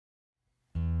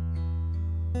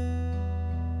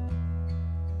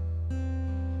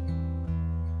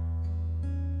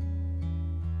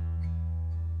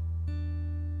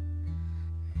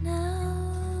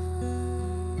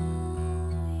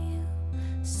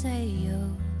say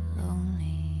you're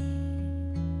lonely.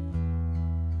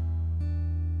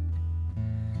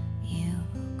 You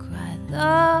cry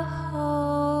the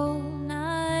whole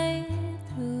night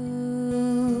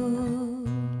through.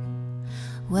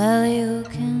 Well, you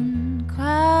can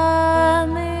cry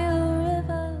me a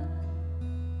river,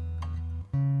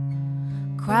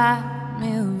 cry me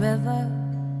a river,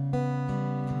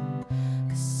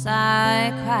 'cause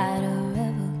I cried a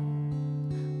river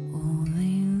over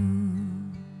you.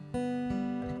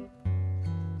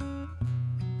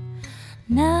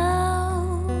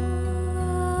 Now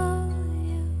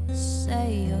you say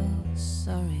you're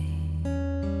sorry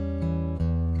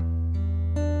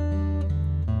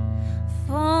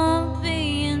for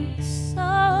being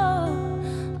so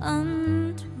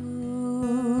untrue.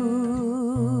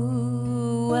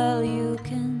 Well, you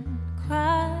can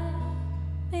cry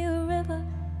me a river,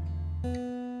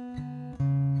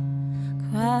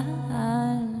 cry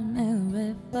me a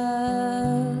river,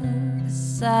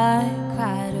 'cause I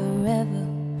cried a river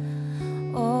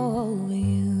over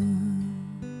you.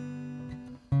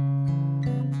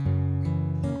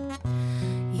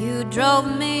 You drove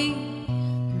me,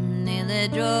 nearly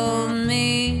drove me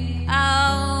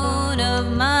out of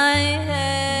my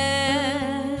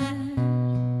head,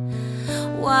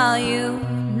 while you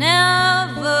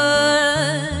never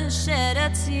shed a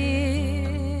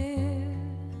tear.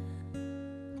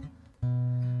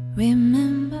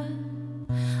 Remember,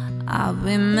 I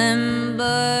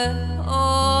remember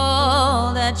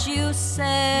all that you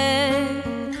said.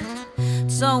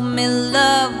 Told me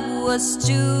love was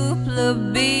too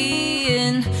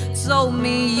plebeian, told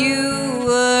me you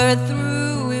were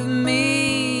through with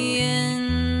me. And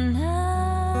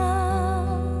now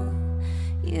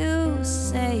you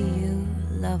say you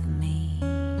love me.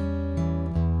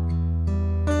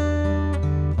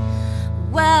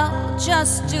 Well,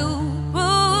 just to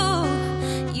prove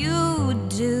you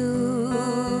do,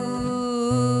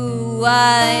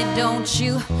 why don't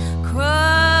you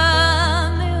cry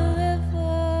me a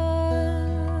river,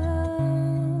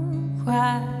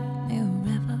 cry me a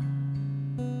river,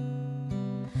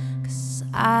 'cause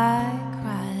I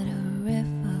cried a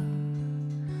river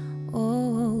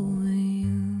over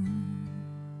you.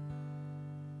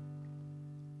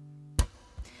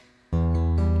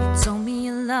 You told me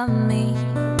you loved me,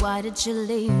 why did you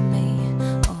leave me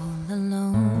all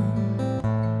alone?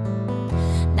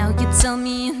 Now you tell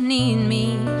me you need me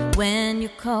when you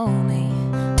call me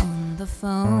on the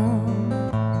phone.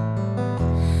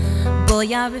 Boy,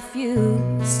 I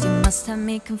refuse, you must have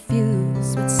me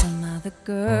confused with some other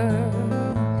girl.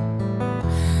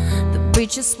 The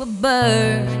bridges were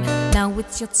burned, now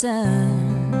it's your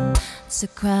turn to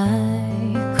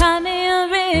cry. Cry me a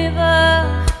river,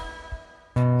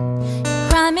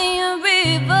 cry me a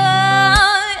river,